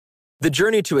The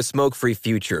journey to a smoke-free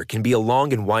future can be a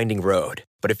long and winding road,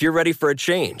 but if you're ready for a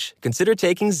change, consider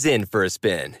taking Zyn for a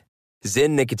spin. Zyn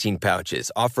nicotine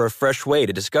pouches offer a fresh way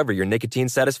to discover your nicotine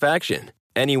satisfaction.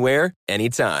 Anywhere,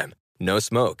 anytime. No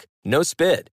smoke, no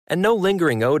spit, and no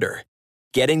lingering odor.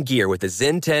 Get in gear with the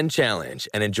Zyn 10 Challenge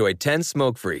and enjoy 10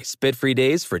 smoke-free, spit-free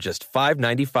days for just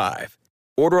 $5.95.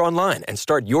 Order online and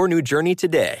start your new journey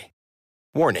today.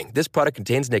 Warning, this product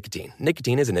contains nicotine.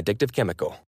 Nicotine is an addictive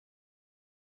chemical.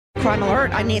 Crime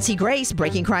Alert, I'm Nancy Grace.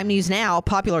 Breaking crime news now.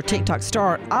 Popular TikTok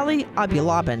star Ali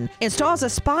Abulabin installs a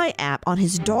spy app on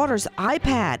his daughter's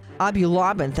iPad.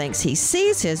 Abulabin thinks he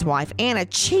sees his wife Anna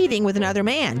cheating with another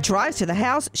man, drives to the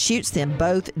house, shoots them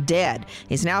both dead.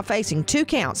 He's now facing 2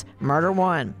 counts, murder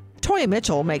 1. Toya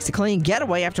Mitchell makes a clean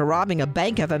getaway after robbing a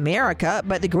Bank of America,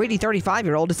 but the greedy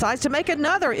 35-year-old decides to make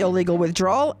another illegal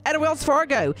withdrawal at a Wells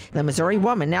Fargo. The Missouri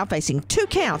woman now facing 2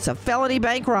 counts of felony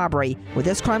bank robbery. With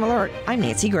this Crime Alert, I'm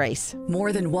Nancy Grace.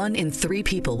 More than 1 in 3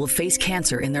 people will face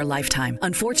cancer in their lifetime.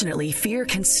 Unfortunately, fear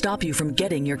can stop you from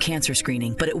getting your cancer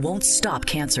screening, but it won't stop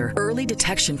cancer. Early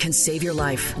detection can save your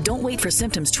life. Don't wait for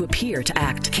symptoms to appear to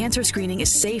act. Cancer screening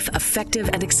is safe, effective,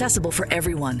 and accessible for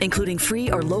everyone, including free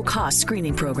or low-cost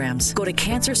screening programs. Go to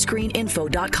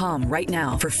cancerscreeninfo.com right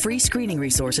now for free screening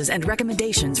resources and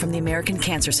recommendations from the American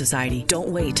Cancer Society. Don't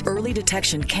wait. Early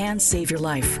detection can save your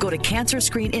life. Go to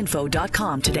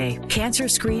cancerscreeninfo.com today.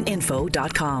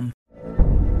 cancerscreeninfo.com.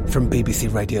 From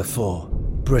BBC Radio 4,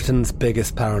 Britain's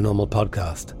biggest paranormal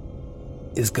podcast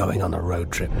is going on a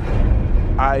road trip.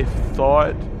 I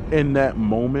thought in that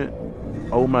moment,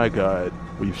 oh my God,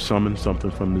 we've summoned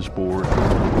something from this board.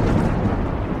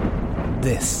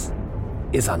 This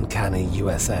is Uncanny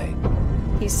USA.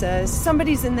 He says,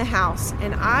 somebody's in the house,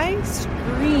 and I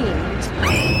screamed.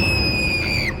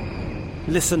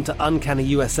 Listen to Uncanny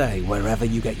USA wherever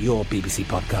you get your BBC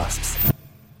podcasts,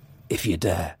 if you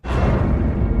dare.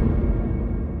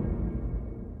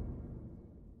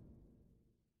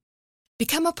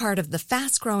 Become a part of the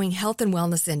fast-growing health and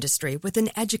wellness industry with an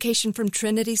education from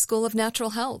Trinity School of Natural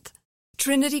Health.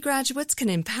 Trinity graduates can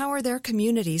empower their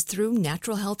communities through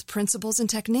natural health principles and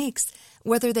techniques,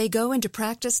 whether they go into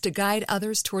practice to guide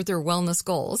others toward their wellness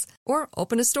goals or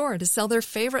open a store to sell their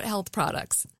favorite health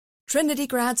products. Trinity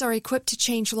grads are equipped to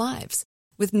change lives.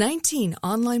 With 19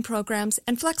 online programs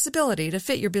and flexibility to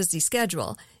fit your busy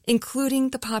schedule, including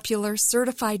the popular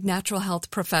Certified Natural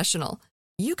Health Professional,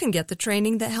 you can get the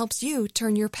training that helps you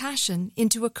turn your passion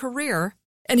into a career.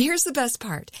 And here's the best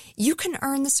part. You can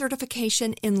earn the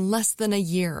certification in less than a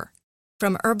year.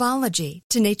 From herbology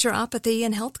to naturopathy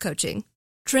and health coaching,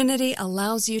 Trinity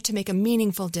allows you to make a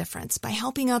meaningful difference by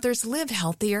helping others live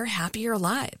healthier, happier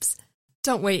lives.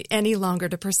 Don't wait any longer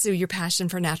to pursue your passion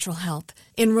for natural health.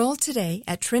 Enroll today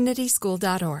at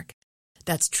trinityschool.org.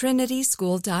 That's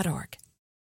trinityschool.org.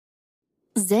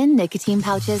 Zyn nicotine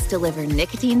pouches deliver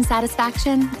nicotine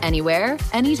satisfaction anywhere,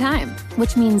 anytime,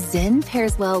 which means Zyn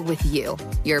pairs well with you,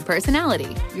 your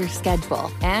personality, your schedule,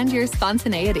 and your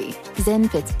spontaneity. Zyn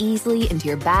fits easily into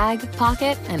your bag,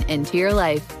 pocket, and into your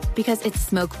life because it's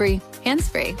smoke-free,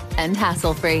 hands-free, and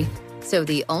hassle-free. So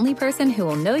the only person who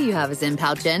will know you have a Zyn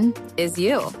pouch in is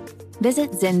you.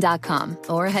 Visit Zyn.com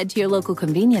or head to your local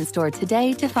convenience store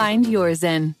today to find your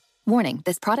Zyn. Warning,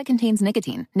 this product contains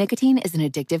nicotine. Nicotine is an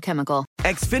addictive chemical.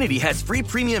 Xfinity has free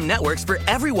premium networks for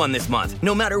everyone this month,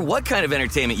 no matter what kind of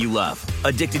entertainment you love.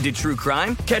 Addicted to true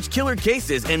crime? Catch killer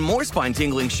cases and more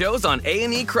spine-tingling shows on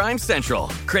A&E Crime Central.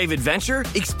 Crave adventure?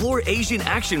 Explore Asian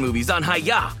action movies on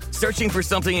Hi-YAH. Searching for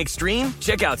something extreme?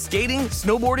 Check out skating,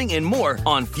 snowboarding, and more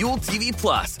on Fuel TV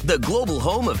Plus, the global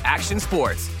home of action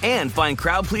sports. And find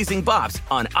crowd-pleasing bops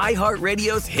on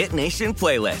iHeartRadio's Hit Nation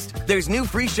playlist. There's new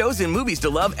free shows and movies to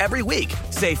love every week.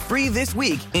 Say free this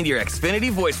week in your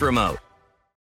Xfinity voice remote.